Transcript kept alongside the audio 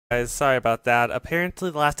Guys, sorry about that.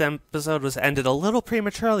 Apparently the last episode was ended a little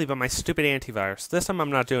prematurely by my stupid antivirus. This time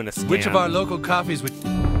I'm not doing a scan. Which of our local coffees would...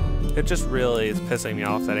 It just really is pissing me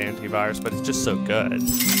off, that antivirus, but it's just so good.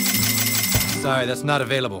 Sorry, that's not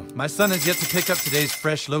available. My son has yet to pick up today's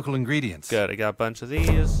fresh local ingredients. Good, I got a bunch of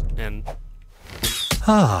these, and...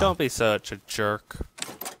 Don't be such a jerk.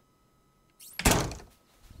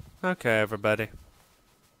 Okay, everybody.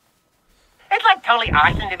 It's like totally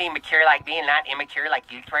awesome to be mature like me and not immature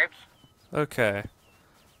like you twerps. Okay.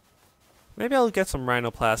 Maybe I'll get some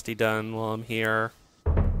rhinoplasty done while I'm here.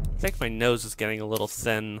 I think my nose is getting a little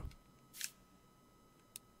thin.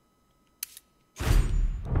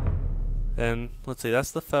 And, let's see,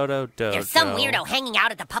 that's the photo dojo. There's some weirdo hanging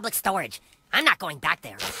out at the public storage. I'm not going back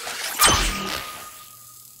there.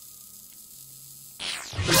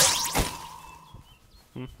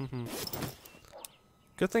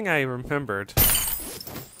 Good thing I remembered.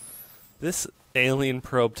 This alien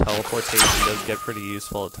probe teleportation does get pretty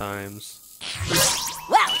useful at times.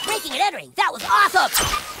 Wow, breaking and entering! That was awesome!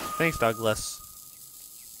 Thanks, Douglas.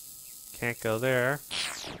 Can't go there.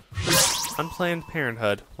 Unplanned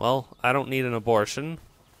Parenthood. Well, I don't need an abortion.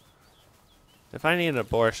 If I need an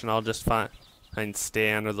abortion, I'll just find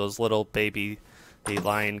Stan or those little baby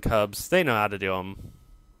lion cubs. They know how to do them.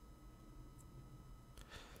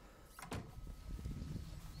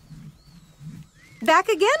 Back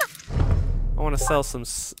again? I want to sell some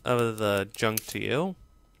of the junk to you.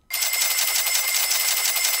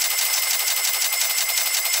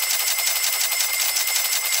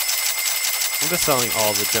 I'm just selling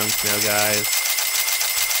all the junk now, guys.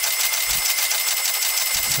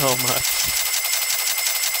 So much.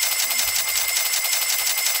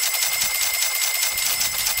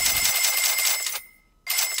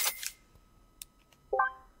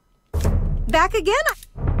 Back again?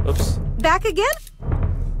 Oops. Back again?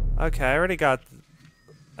 Okay, I already got...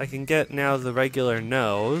 I can get now the regular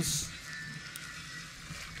nose.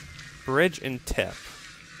 Bridge and tip.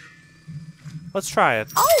 Let's try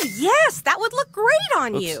it. Oh, yes! That would look great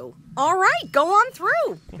on Oops. you. All right, go on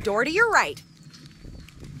through. Door to your right.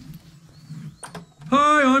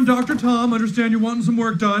 Hi, I'm Dr. Tom. Understand you're wanting some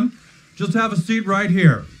work done. Just have a seat right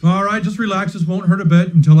here. All right, just relax. This won't hurt a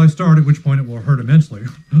bit until I start, at which point it will hurt immensely.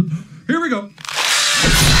 Here we go.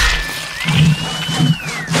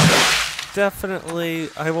 Definitely,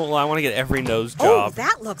 I won't lie, I want to get every nose Oh, job.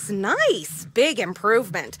 that looks nice. Big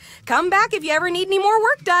improvement. Come back if you ever need any more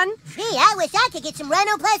work done. Gee, I wish I could get some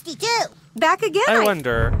rhinoplasty too. Back again? I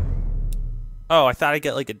wonder... Oh, I thought I'd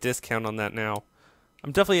get like a discount on that now.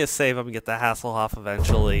 I'm definitely going to save up and get the Hasselhoff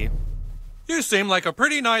eventually. You seem like a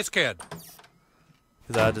pretty nice kid.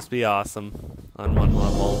 Because that'd just be awesome on one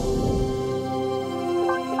level.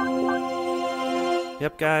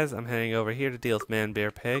 Yep, guys, I'm heading over here to deal with Man, Bear,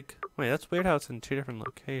 Pig. Wait, that's weird how it's in two different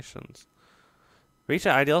locations. Reach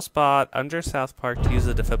an ideal spot under South Park to use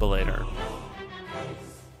the defibrillator.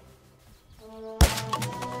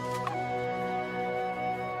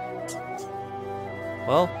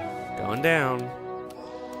 Well, going down.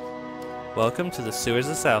 Welcome to the sewers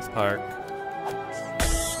of South Park.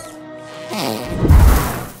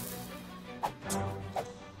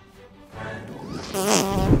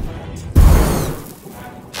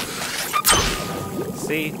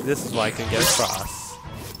 See, this is why I can get across.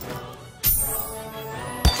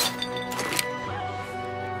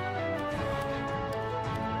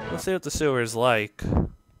 Let's see what the sewer is like.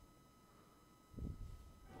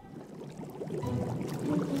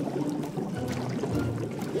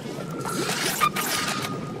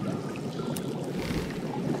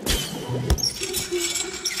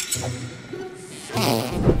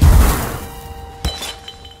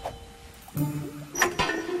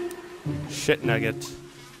 Shit nugget.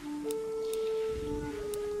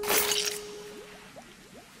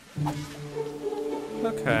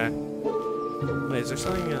 Okay. Wait, is there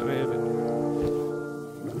something that may have...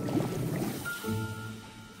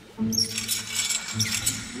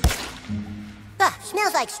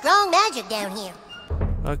 Smells like strong magic down here.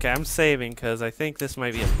 Okay, I'm saving because I think this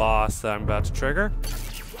might be a boss that I'm about to trigger.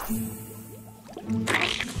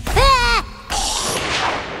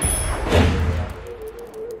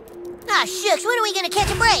 Ah, shucks, when are we gonna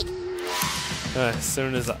catch a break? As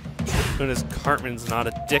soon as Cartman's not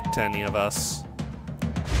a dick to any of us.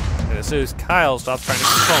 And as soon as Kyle stops trying to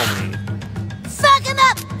control me. Fuck him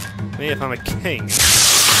up! Me if I'm a king.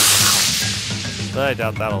 But I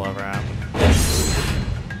doubt that'll ever happen.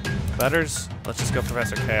 Butters, let's just go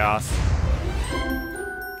Professor Chaos.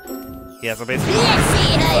 Yeah, so basically... Let's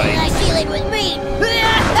see how you like dealing with me! I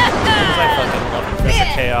fucking love Professor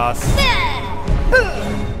Chaos.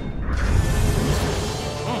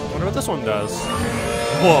 Wonder what this one does.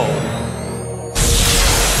 Whoa.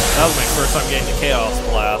 That was my first time getting the Chaos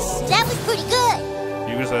Blast. That was pretty good.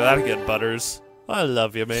 Usually that good, Butters. I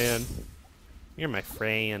love you, man. You're my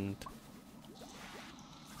friend.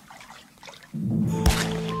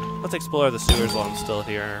 Let's explore the sewers while I'm still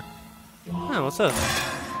here. Oh, what's this?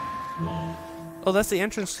 Oh, that's the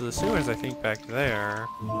entrance to the sewers, I think, back there.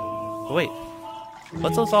 Oh, wait.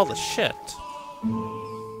 What's with all the shit?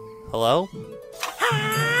 Hello?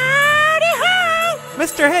 Howdy ho!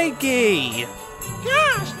 Mr. Hanky!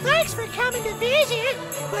 Gosh, thanks for coming to visit.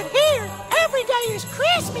 But here, every day is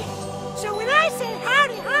Christmas. So when I say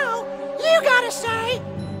howdy ho, you gotta say,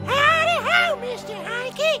 howdy ho, Mr.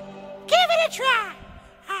 Hanky. Give it a try.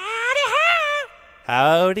 Howdy ho!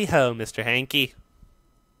 Howdy ho, Mr. Hanky.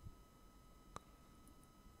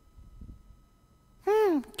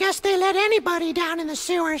 Guess they let anybody down in the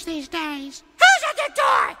sewers these days. Who's at the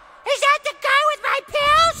door? Is that the guy with my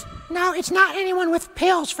pills? No, it's not anyone with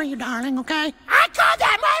pills for you, darling, okay? I called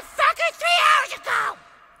that motherfucker 3 hours ago!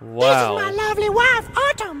 Wow. This is my lovely wife,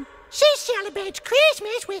 Autumn. She celebrates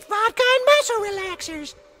Christmas with vodka and muscle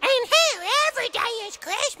relaxers. And here, every day is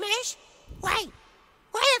Christmas. Wait,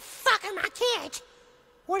 where the fuck are my kids?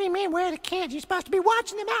 What do you mean, where are the kids? You're supposed to be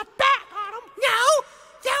watching them out back, Autumn. No,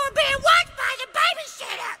 they were being watched by the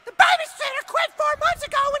babysitter. The babysitter quit 4 months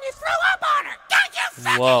ago when you threw up on her. Don't you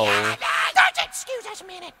fucking Whoa. yell at that? Don't you excuse us a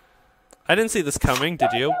minute. I didn't see this coming,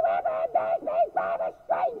 did you?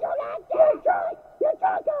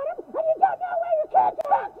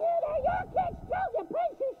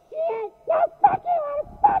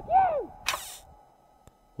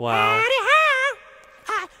 Wow. Howdy ho!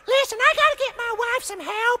 Listen, I gotta get my wife some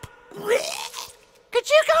help. Could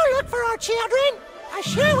you go look for our children? I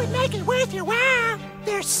sure would make it worth your while.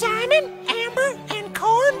 There's Simon, Amber, and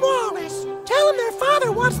Cornwallis. Tell them their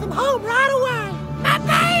father wants them home right away. My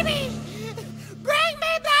baby! Bring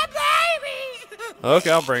me my baby! Okay,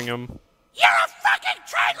 I'll bring him. You're a fucking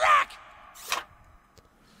train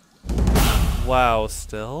wreck! Wow,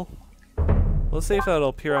 still? Let's see if that'll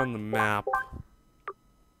appear on the map.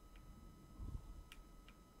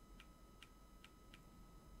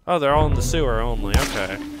 Oh, they're all in the sewer only,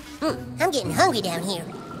 okay. I'm getting hungry down here.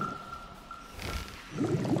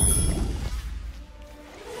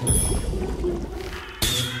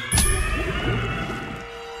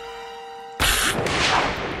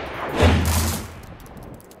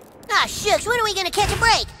 Ah, shucks, when are we gonna catch a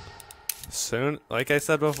break? Soon, like I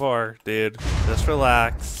said before, dude, just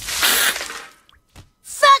relax.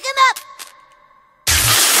 Fuck him up!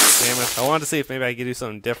 Damn it, I wanted to see if maybe I could do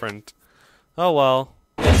something different. Oh well.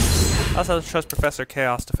 I also have to trust Professor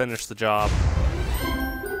Chaos to finish the job.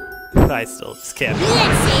 I still just can't. Let's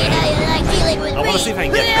see how you like dealing with I want to me. see if I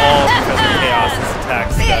can get all of Professor Chaos's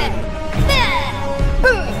attacks done.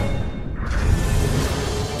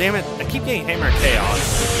 Damn it, I keep getting Hammer Chaos.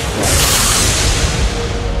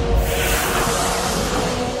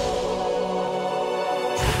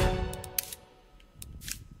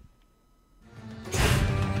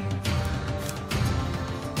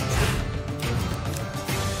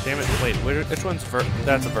 Damn it, wait, which one's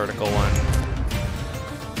that's a vertical one.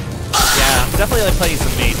 Yeah, definitely like playing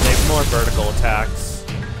some mates, they have more vertical attacks.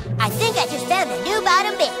 I think I just found a new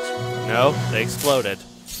bottom bitch. No, they exploded.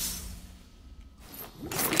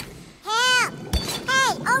 Help!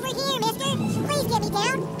 Hey, over here, mister. Please get me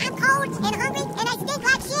down. I'm cold and hungry and I stink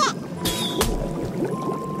like shit.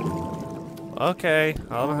 Okay,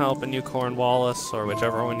 I'm helping you, Cornwallis, or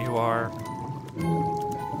whichever one you are.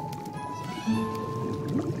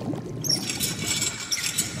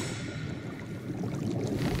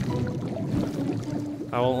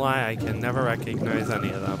 I won't lie, I can never recognize any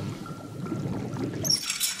of them.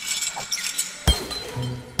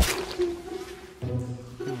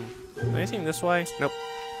 Anything this way? Nope.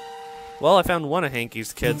 Well, I found one of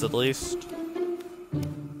Hanky's kids, at least.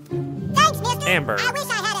 Thanks, mister. Amber. I wish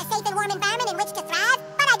I had a safe and warm environment in which to thrive,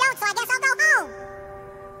 but I don't, so I guess I'll go home.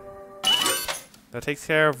 That takes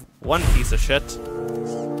care of one piece of shit.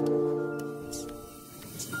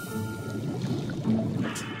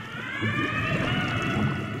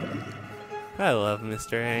 I love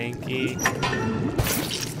Mr. Hanky.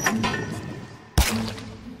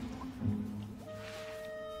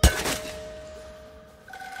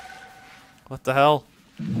 What the hell?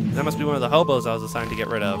 That must be one of the hobos I was assigned to get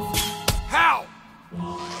rid of. How?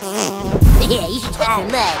 Yeah, you should touch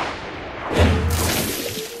some mud.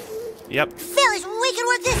 Yep. Fellas, we can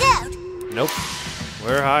work this out. Nope.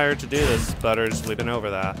 We're hired to do this, Butters. We've been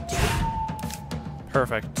over that.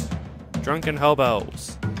 Perfect. Drunken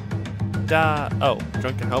hobos. Oh,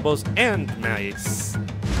 drunken hobos and mice.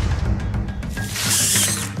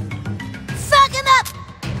 Fuck him up!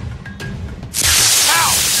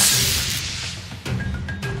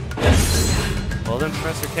 then,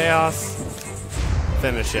 Professor Chaos,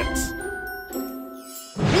 finish it. Let's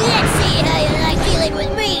see how you like dealing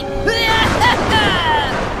with me.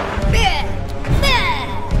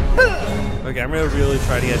 Okay, I'm gonna really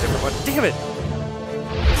try to get a different one. Damn it!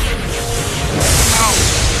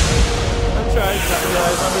 I'm trying not,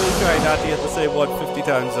 guys. I'm really trying not to get the same one 50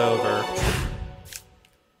 times over.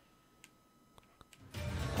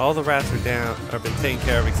 All the rats are down, have been taken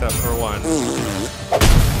care of except for one.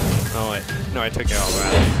 Oh wait, no, I took out all the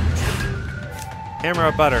rats. Hammer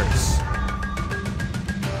of Butters.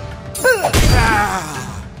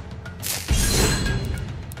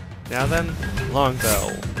 Now then,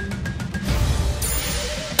 longbow.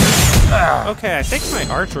 Okay, I think my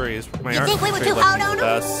archery is You think we were too weapon hard is on the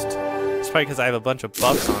 'em? best. It's probably because I have a bunch of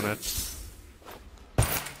buffs on it.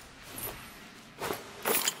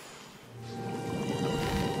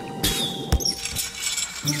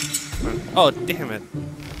 Oh, damn it.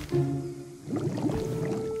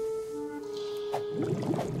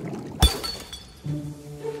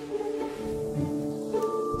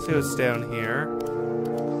 See what's down here.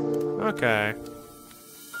 Okay.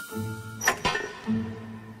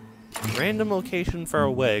 Random location for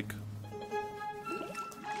a wig.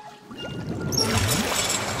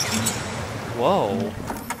 Whoa.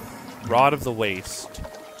 Rod of the Waste.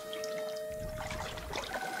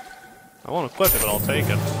 I won't equip it, but I'll take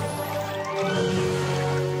it.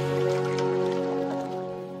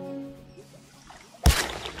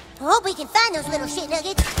 I hope we can find those little shit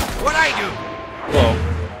nuggets. What'd I do? Whoa.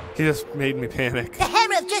 He just made me panic. The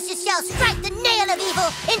hammer of justice shall strike the nail of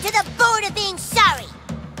evil into the board of being sorry.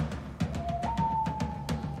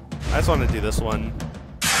 I just want to do this one.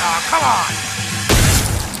 Aw, come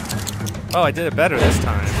on! Oh, I did it better this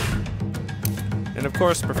time. And of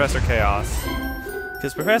course, Professor Chaos.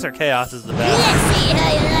 Because Professor Chaos is the best. Let's see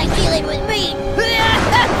how you like dealing with me.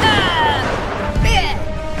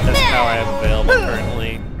 That's how I have available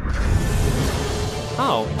currently.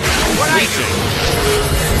 Oh, reaching.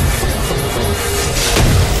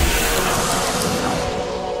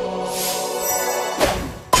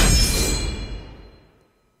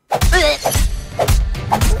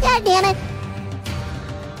 God damn it.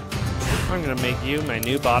 I'm gonna make you my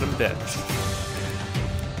new bottom bitch.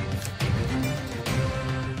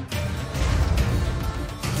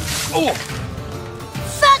 Oh!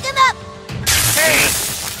 Fuck him up. Hey!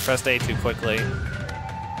 Pressed A too quickly.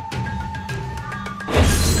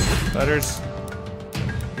 Butters,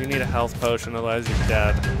 you need a health potion, otherwise you're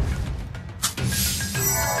dead.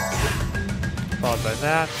 Followed by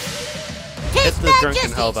that. Hit the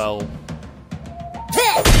drunken hobo.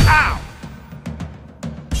 Ow! Ah!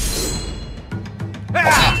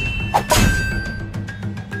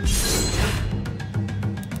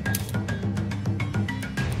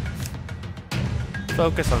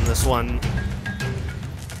 Focus on this one.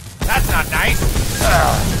 That's not nice.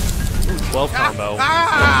 12 combo.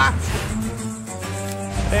 Ah!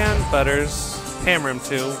 And Butters. Hammer him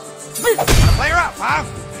too. Wanna play her up, huh?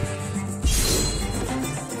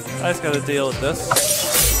 I just gotta deal with this.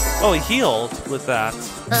 Oh, he healed with that.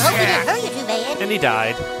 I hope we didn't hurt you too bad. And he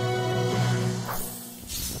died.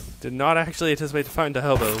 Did not actually anticipate to find a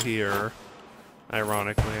hobo here.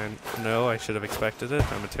 Ironically, no, I should have expected it.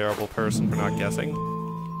 I'm a terrible person for not guessing.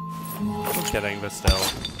 I'm kidding, but still.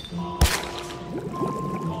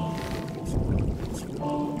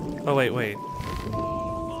 Oh, wait.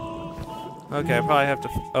 Okay, I probably have to...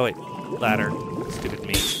 oh, wait. Ladder. Stupid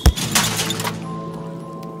me.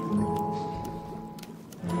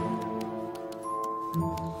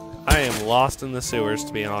 I am lost in the sewers,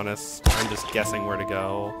 to be honest. I'm just guessing where to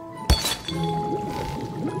go.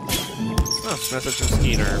 Oh, message from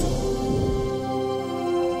Skeeter.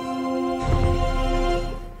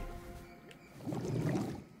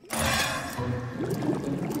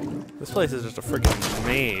 This place is just a freaking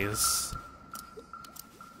maze.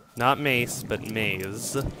 Not mace, but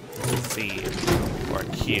maze. C. Or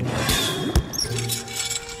Q.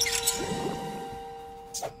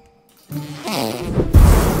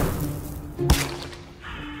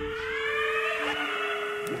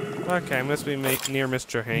 Okay, I must be near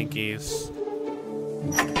Mr. Hanky's.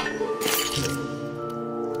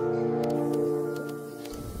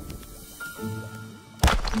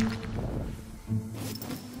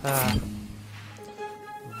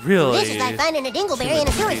 Really? This is like finding a dingleberry in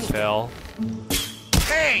a sewer system. Detail.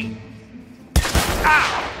 Hey!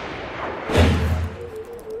 Ow!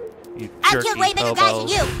 You I've jerky killed way bigger guys than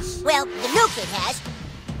hobos. you. Well, the new kid has.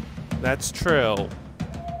 That's true.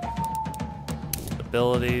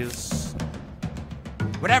 Abilities.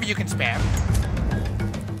 Whatever you can spam.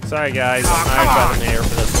 Sorry guys, Aw, I'm come hired by on. the mayor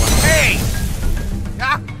for this one. Hey!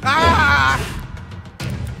 Ah! Ah!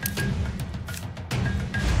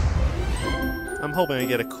 I'm hoping to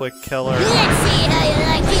get a quick killer. Let's see how you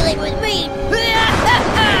like dealing with me.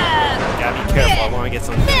 Gotta be careful, I want to get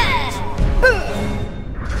some hits.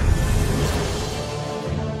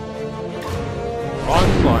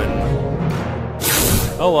 Wrong one.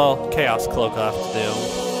 Oh well, Chaos Cloak I'll have to do.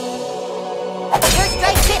 You're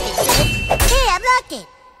straight tripping, kid. Here, I blocked it.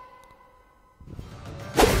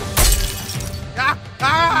 Ah!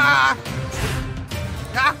 Ah!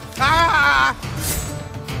 Ah! Ah!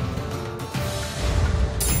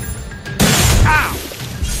 Ow!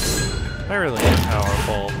 I really am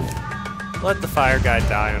powerful. Let the fire guy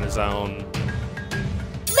die on his own.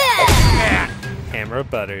 Yeah! Hammer of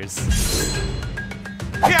Butters.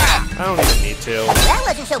 Yeah! I don't even need to. That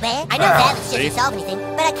wasn't so bad. I know that See? didn't solve anything,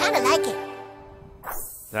 but I kind of like it.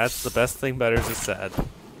 That's the best thing Butters has said.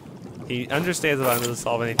 He understands that I doesn't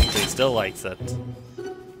solve anything, but he still likes it.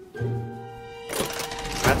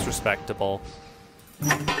 That's respectable.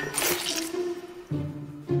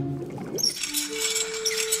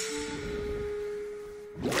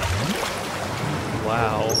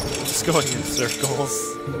 Wow, just going in circles.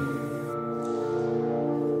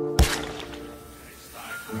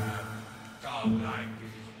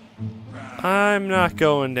 I'm not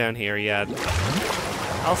going down here yet.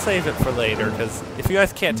 I'll save it for later, because if you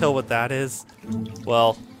guys can't tell what that is,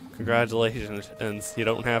 well, congratulations, you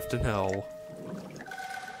don't have to know.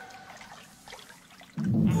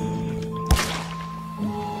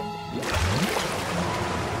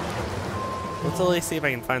 Let's at least see if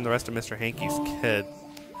I can find the rest of Mr. Hankey's kid.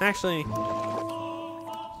 Actually,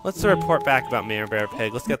 let's report back about Mayor Bear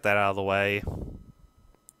Pig. Let's get that out of the way.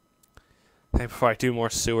 Hey, before I do more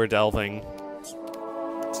sewer delving.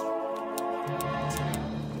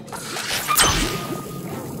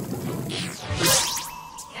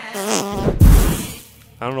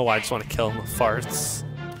 I don't know why I just want to kill him with farts.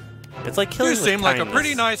 It's like killing You with seem like a kindness,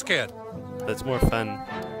 pretty nice kid. but it's more fun.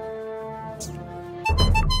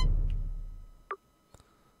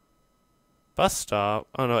 Bus stop?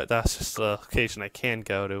 Oh no, that's just the location I can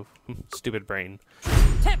go to. Stupid brain.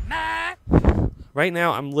 Right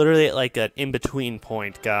now, I'm literally at like an in-between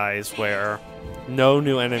point, guys, where no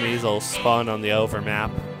new enemies will spawn on the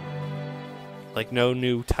overmap. Like, no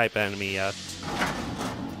new type enemy yet.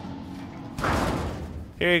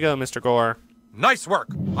 Here you go, Mr. Gore. Nice work.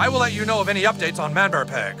 I will let you know of any updates on Manbear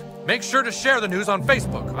Peg. Make sure to share the news on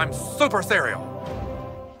Facebook. I'm super serial.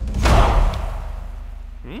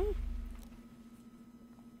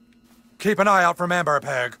 Keep an eye out for Manbear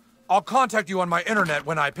Peg. I'll contact you on my internet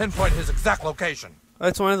when I pinpoint his exact location.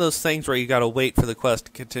 It's one of those things where you gotta wait for the quest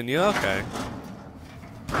to continue. Okay.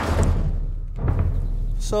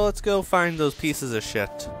 So let's go find those pieces of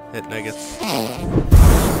shit. Hit nuggets.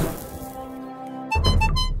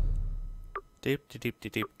 Deep, deep,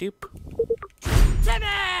 deep, deep, deep.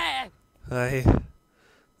 Hi.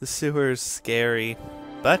 The sewer's scary,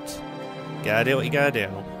 but gotta do what you gotta do.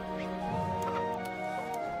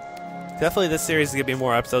 Definitely this series is gonna be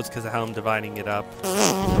more episodes because of how I'm dividing it up.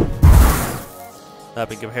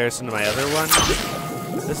 Up in comparison to my other one.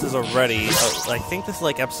 This is already, I think this is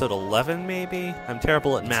like episode 11 maybe? I'm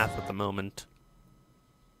terrible at math at the moment.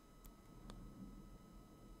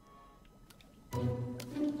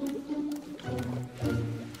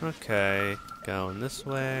 Okay, going this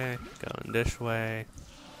way, going this way.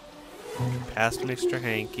 Past Mr.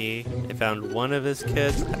 Hankey. I found one of his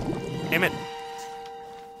kids. Damn it!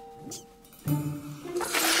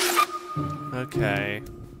 Okay.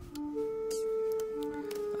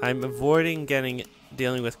 I'm avoiding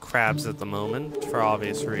dealing with crabs at the moment, for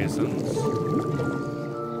obvious reasons.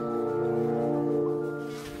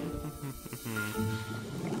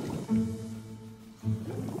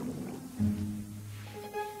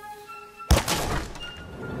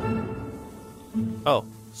 Oh,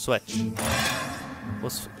 switch.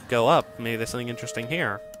 Let's go up. Maybe there's something interesting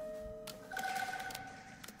here.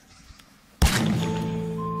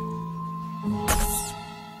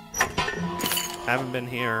 Haven't been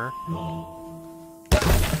here.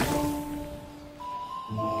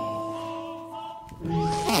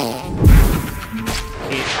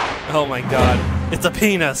 Oh my god, it's a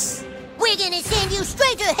penis! We're gonna send you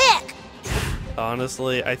straight to heck!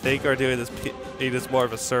 Honestly, I think our doing this penis more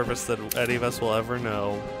of a service than any of us will ever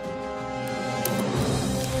know.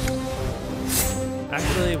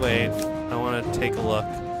 Actually, wait. I want to take a look.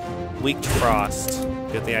 Weak to frost.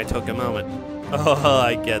 Good thing I took a moment. Oh,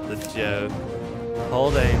 I get the joke.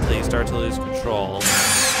 Hold A until you start to lose control.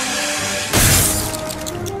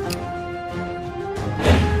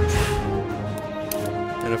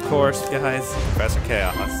 And of course, guys, Professor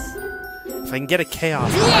Chaos. If I can get a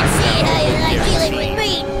Chaos, Let's see how you like dealing with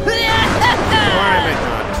me. or I might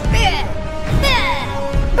not.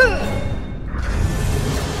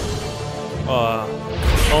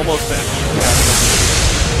 Almost there.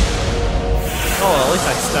 Oh, at least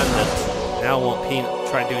I stunned it. Now it won't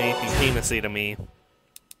try to do anything penisy to me.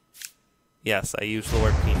 Yes, I used the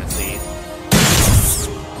word penisy.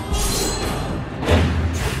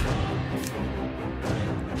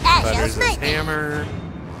 Butters his hammer.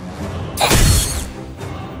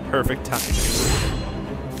 Perfect timing.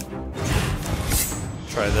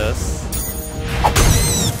 Try this.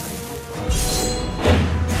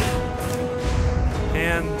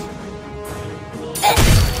 And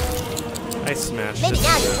I smashed it.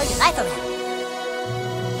 Now you turn your life around.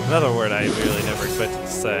 Another word I really never expected to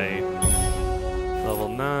say. Level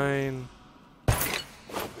 9.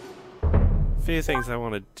 A few things I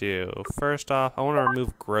want to do. First off, I want to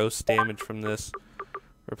remove gross damage from this.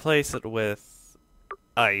 Replace it with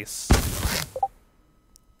ice.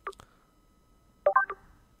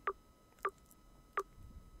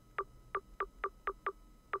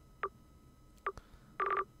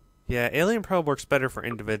 Yeah, Alien Probe works better for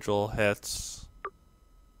individual hits.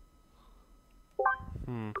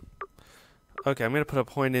 Okay, I'm going to put a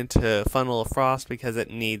point into Funnel of Frost because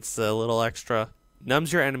it needs a little extra.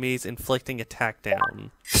 Numbs your enemies, inflicting attack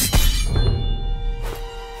down.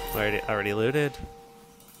 Already looted.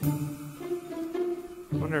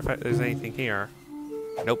 Wonder if there's anything here.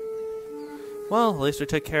 Nope. Well, at least we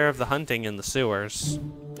took care of the hunting in the sewers.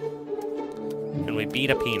 And we beat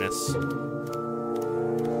a penis.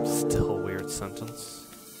 Still a weird sentence.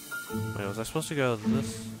 Wait, was I supposed to go to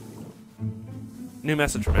this? New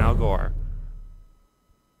message from Al Gore.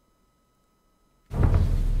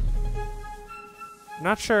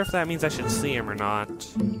 Not sure if that means I should see him or not.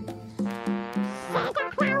 Santa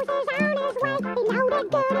Claus is on his way. He loaded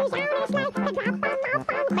goodies on his sleigh. To drop 'em off on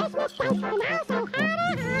Christmas Day. And also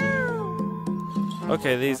howdy ho.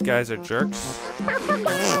 Okay, these guys are jerks.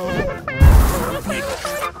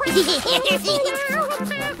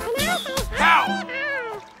 How?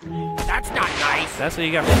 That's not nice. That's what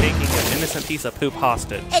you got for taking an innocent piece of poop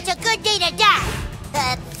hostage. It's a good day to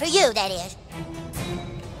die. For you, that is.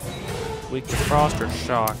 Weak to frost or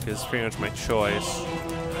shock is pretty much my choice.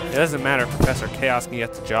 It doesn't matter, Professor Chaos can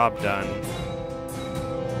get the job done.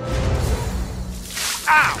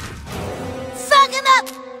 Ow! Fuck him up!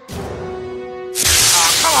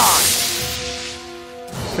 Oh, come on!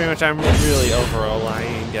 Pretty much I'm really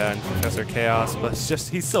over-relying on Professor Chaos, but it's just,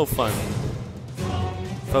 he's so fun.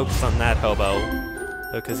 Focus on that hobo,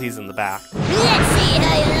 because he's in the back. Let's see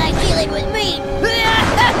how you like dealing with me.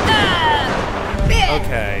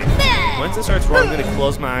 Okay. Once it starts rolling, I'm going to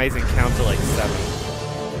close my eyes and count to like 7.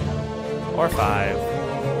 Or 5.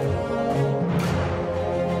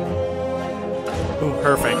 Ooh,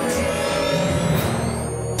 perfect.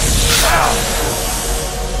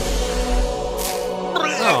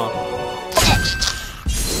 Oh.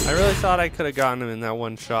 I really thought I could have gotten him in that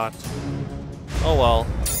one shot. Oh well.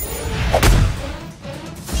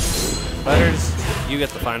 Butters, you get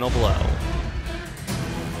the final blow.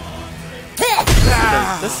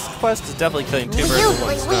 Because this quest is definitely killing 2 birds with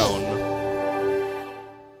 1 stone.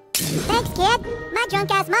 Thanks, kid. My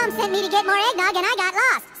drunk-ass mom sent me to get more eggnog and I got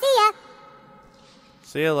lost. See ya.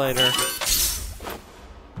 See you later.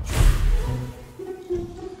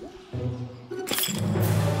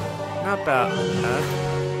 Not bad.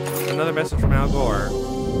 Another message from Al Gore.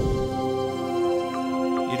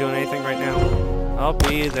 You doing anything right now? I'll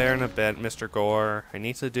be there in a bit, Mr. Gore. I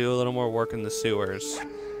need to do a little more work in the sewers.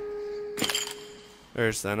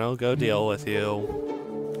 First, then I'll go deal with you.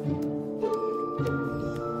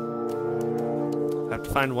 I have to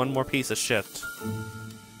find one more piece of shit.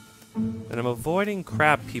 And I'm avoiding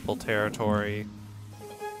crab people territory.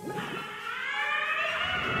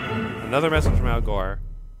 Another message from Al Gore.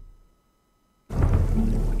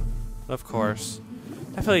 Of course.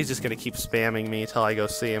 I feel he's just gonna keep spamming me till I go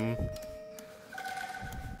see him.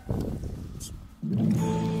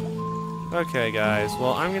 Okay, guys.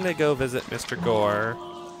 Well, I'm gonna go visit Mr. Gore.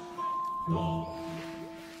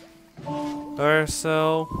 Or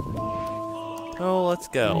so. Oh, let's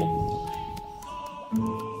go.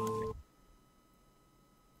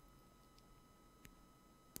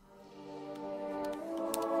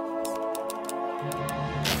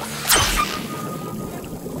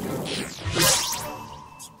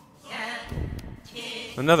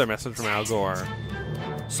 Another message from Al Gore.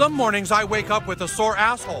 Some mornings I wake up with a sore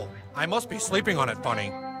asshole. I must be sleeping on it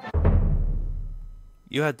funny.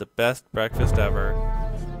 You had the best breakfast ever.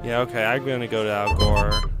 Yeah, okay, I'm gonna go to Al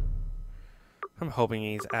Gore. I'm hoping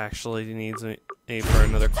he actually needs me for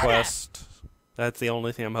another quest. That's the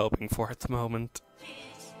only thing I'm hoping for at the moment.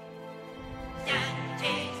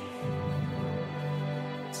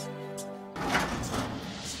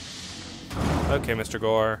 Okay, Mr.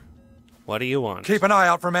 Gore. What do you want? Keep an eye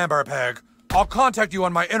out for Manbarpeg. I'll contact you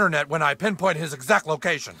on my internet when I pinpoint his exact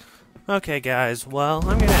location. Okay, guys. Well,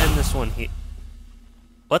 I'm gonna end this one here.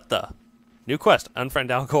 What the? New quest.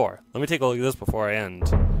 Unfriend Al Gore. Let me take a look at this before I end.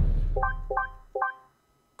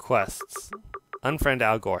 Quests. Unfriend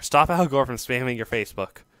Al Gore. Stop Al Gore from spamming your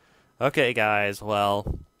Facebook. Okay, guys.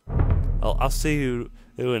 Well, I'll see you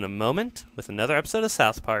in a moment with another episode of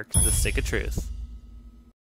South Park: The Stick of Truth.